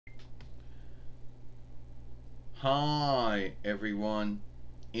Hi everyone,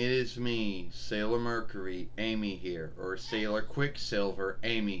 it is me, Sailor Mercury, Amy here, or Sailor Quicksilver,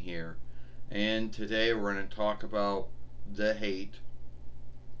 Amy here. And today we're going to talk about the hate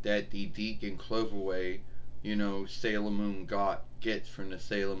that the Dic and Cloverway, Sailor Moon gets from the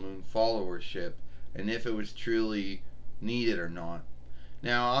Sailor Moon followership, and if it was truly needed or not.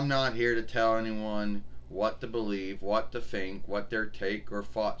 Now, I'm not here to tell anyone what to believe, what to think, what their take or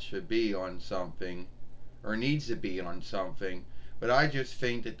thought should be on something or needs to be on something, but I just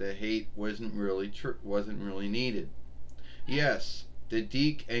think that the hate wasn't really needed. Yes, the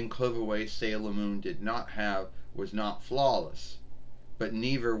Dic and Cloverway Sailor Moon was not flawless, but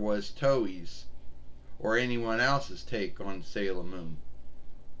neither was Toei's or anyone else's take on Sailor Moon.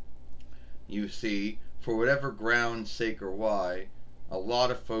 You see, for whatever grounds, sake or why, a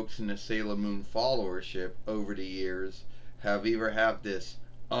lot of folks in the Sailor Moon followership over the years have either have this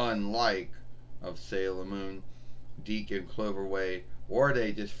unlike of Sailor Moon, Dic and Cloverway, or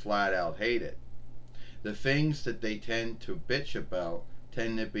they just flat out hate it. The things that they tend to bitch about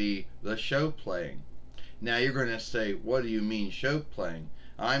tend to be the show playing. Now you're going to say, what do you mean show playing?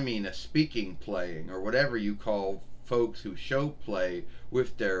 I mean a speaking playing, or whatever you call folks who show play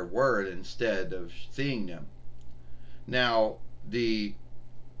with their word instead of seeing them. Now, they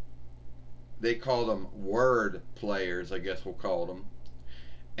call them word players, I guess we'll call them.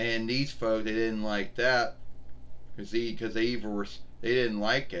 And these folks, they didn't like that because they didn't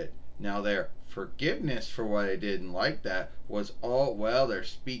like it. Now their forgiveness for why they didn't like that was, they're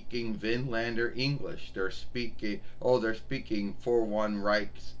speaking Vinlander English. They're speaking 4-1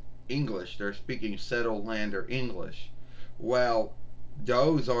 Reichs English. They're speaking Settlelander English. Well,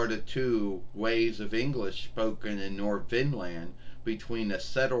 those are the two ways of English spoken in North Vinland between the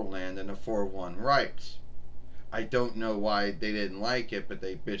Settled-land and the 4-1 Reichs. I don't know why they didn't like it, but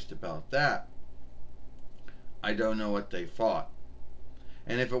they bitched about that. I don't know what they thought.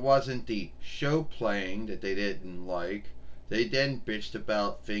 And if it wasn't the show playing that they didn't like, they then bitched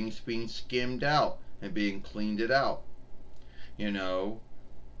about things being skimmed out and being cleaned it out. They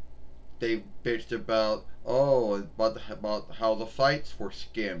bitched about how the fights were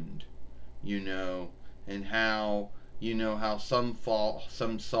skimmed, and how some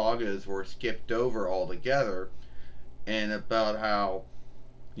sagas were skipped over altogether, and about how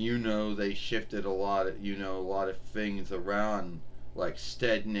they shifted a lot of things around, like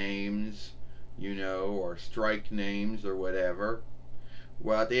stead names, or strike names or whatever.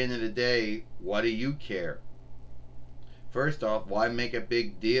 Well, at the end of the day, what do you care? First off, why make a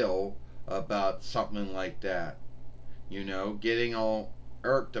big deal about something like that? Getting all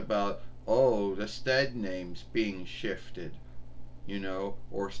irked about, the stead names being shifted,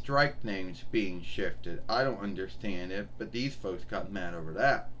 or strike names being shifted. I don't understand it, but these folks got mad over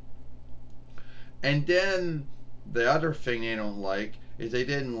that. And then the other thing they don't like is they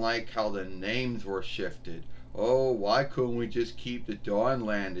didn't like how the names were shifted. Why couldn't we just keep the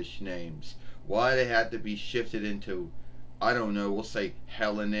Dawnlandish names? Why they had to be shifted into, I don't know, we'll say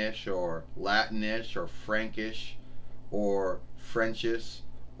Hellenish or Latinish or Frankish or Frenchish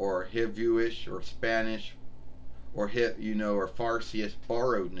or Hivuish or Spanish or Farsiest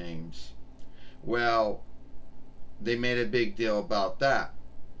borrowed names. Well, they made a big deal about that.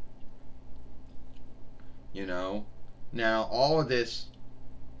 Now all of this,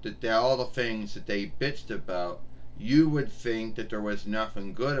 all the things that they bitched about, you would think that there was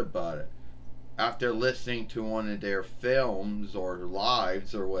nothing good about it. After listening to one of their films or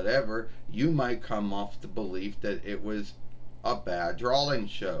lives or whatever, you might come off the belief that it was a bad drawing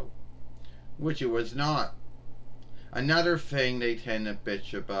show, which it was not. Another thing they tend to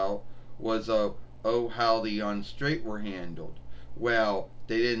bitch about was how the unstraight were handled. Well,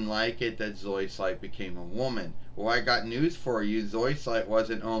 they didn't like it that Zoisite became a woman. Well, I got news for you. Zoisite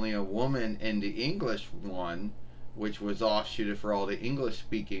wasn't only a woman in the English one, which was offshooted for all the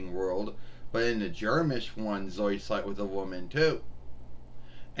English-speaking world, but in the Germish one, Zoisite was a woman too.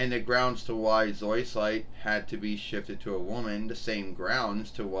 And the grounds to why Zoisite had to be shifted to a woman, the same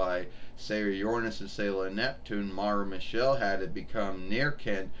grounds to why Sailor Uranus and Sailor Neptune, Mara Michelle, had to become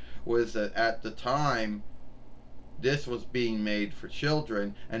near-kin, was that at the time this was being made for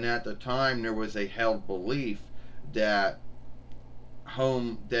children, and at the time there was a held belief that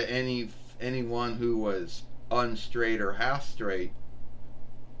anyone who was unstraight or half straight,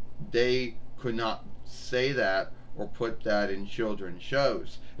 they could not say that or put that in children's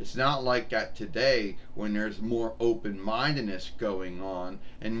shows. It's not like that today, when there's more open-mindedness going on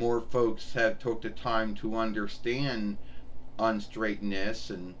and more folks have took the time to understand unstraightness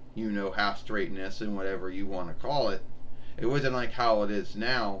and half straightness and whatever you want to call it. It wasn't like how it is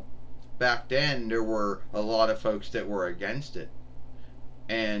now back then there were a lot of folks that were against it,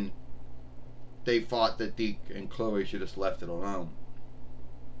 and they thought that Dic and Chloe should have just left it alone.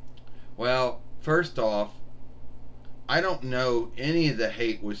 Well, first off, I don't know any of the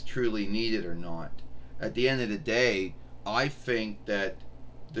hate was truly needed or not. At the end of the day, I think that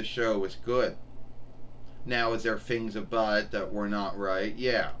the show was good. Now, is there things about it that were not right?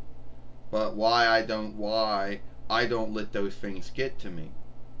 Yeah. But why I don't let those things get to me.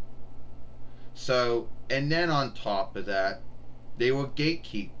 So, and then on top of that, they will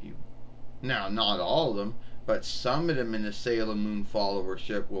gatekeep you. Now, not all of them, but some of them in the Sailor Moon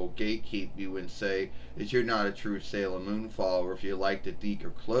followership will gatekeep you and say that you're not a true Sailor Moon follower if you like the Dic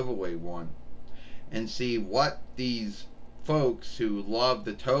or Cloverway one. And see, what these folks who love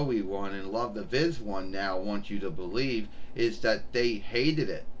the Toei one and love the Viz one now want you to believe is that they hated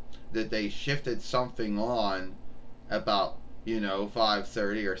it. That they shifted something on about,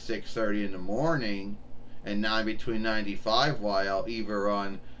 5:30 or 6:30 in the morning, and now between 95 while either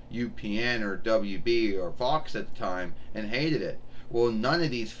on UPN or WB or Fox at the time, and hated it. Well, none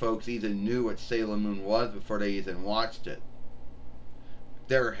of these folks even knew what Sailor Moon was before they even watched it.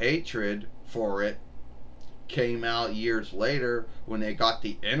 Their hatred for it came out years later when they got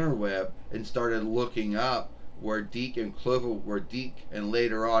the interweb and started looking up where Dic and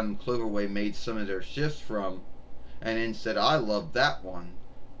later on Cloverway made some of their shifts from, and then said, I love that one,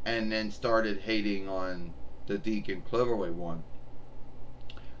 and then started hating on the Dic and Cloverway one.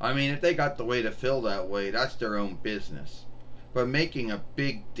 I mean, if they got the way to feel that way, that's their own business. But making a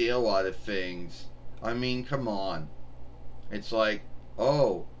big deal out of things, I mean, come on. It's like,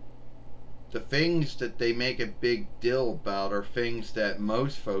 oh, the things that they make a big deal about are things that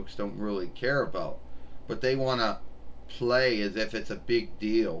most folks don't really care about. But they want to play as if it's a big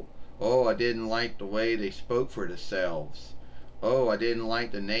deal. Oh, I didn't like the way they spoke for themselves. Oh, I didn't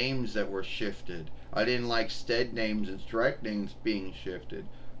like the names that were shifted. I didn't like stead names and strike names being shifted.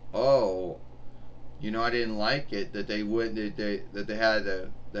 Oh, I didn't like it that they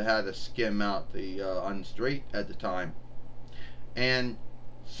had to skim out the unstraight at the time. And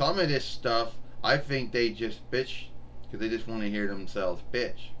some of this stuff, I think they just bitch because they just want to hear themselves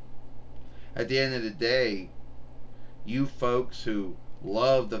bitch. At the end of the day, you folks who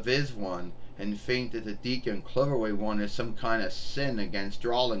love the Viz one and think that the Dic and Cloverway one is some kind of sin against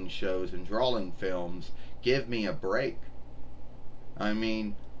drawing shows and drawing films, give me a break. I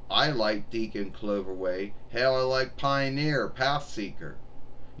mean, I like Dic and Cloverway. Hell, I like Pioneer, Pathseeker.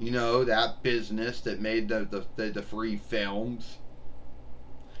 That business that made the free films.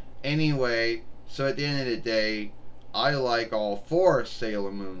 Anyway, so at the end of the day, I like all four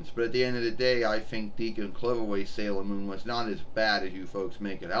Sailor Moons, but at the end of the day, I think Dic and Cloverway Sailor Moon was not as bad as you folks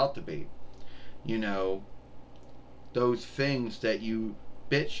make it out to be. Those things that you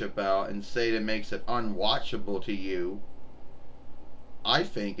bitch about and say that makes it unwatchable to you, I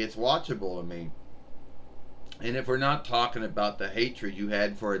think it's watchable to me. And if we're not talking about the hatred you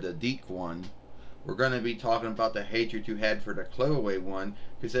had for the Dic one, we're going to be talking about the hatred you had for the Cloverway one,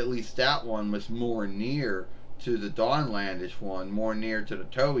 because at least that one was more near to the Dawnlandish one, more near to the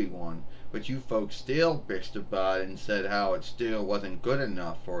Toei one. But you folks still bitched about it and said how it still wasn't good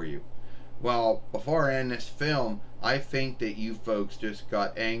enough for you. Well, before I end this film, I think that you folks just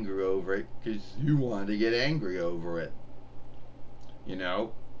got angry over it because you wanted to get angry over it.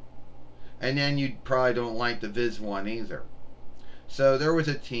 And then you probably don't like the Viz one either. So there was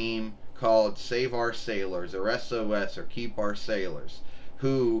a team called Save Our Sailors, or SOS, or Keep Our Sailors,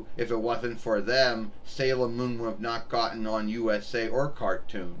 who, if it wasn't for them, Sailor Moon would have not gotten on USA or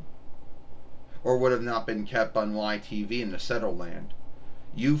Cartoon, or would have not been kept on YTV in the Settleland.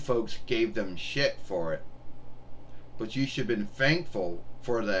 You folks gave them shit for it. But you should have been thankful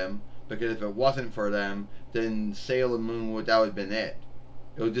for them, because if it wasn't for them, then Sailor Moon that would have been it.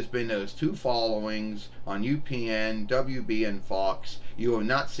 It would just been those two followings on UPN, WB, and Fox. You have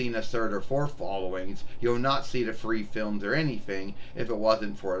not seen a third or fourth followings. You will not see the free films or anything if it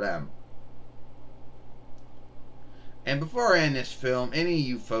wasn't for them. And before I end this film, any of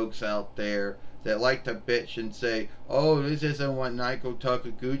you folks out there that like to bitch and say, oh, this isn't what Naiko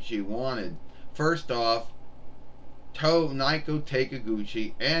Takaguchi wanted. First off, Naiko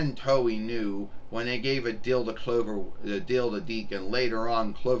Takaguchi and Toei knew when they gave a deal to Dic and later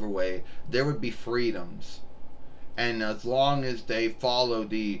on Cloverway, there would be freedoms. And as long as they followed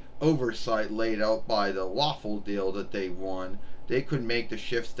the oversight laid out by the waffle deal that they won, they could make the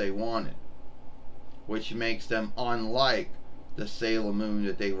shifts they wanted. Which makes them unlike the Sailor Moon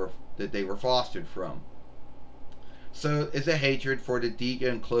that they were fostered from. So is a hatred for the Dic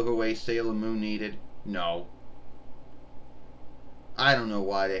and Cloverway Sailor Moon needed? No. I don't know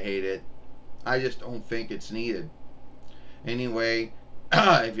why they hate it. I just don't think it's needed. Anyway,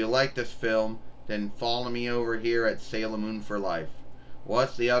 if you like this film, then follow me over here at Sailor Moon for Life.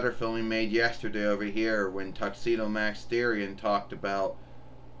 What's the other film we made yesterday over here when Tuxedo Max Therian talked about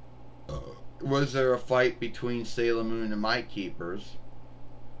was there a fight between Sailor Moon and Might Keepers?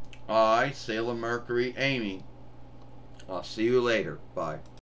 I, Sailor Mercury, Amy. I'll see you later. Bye.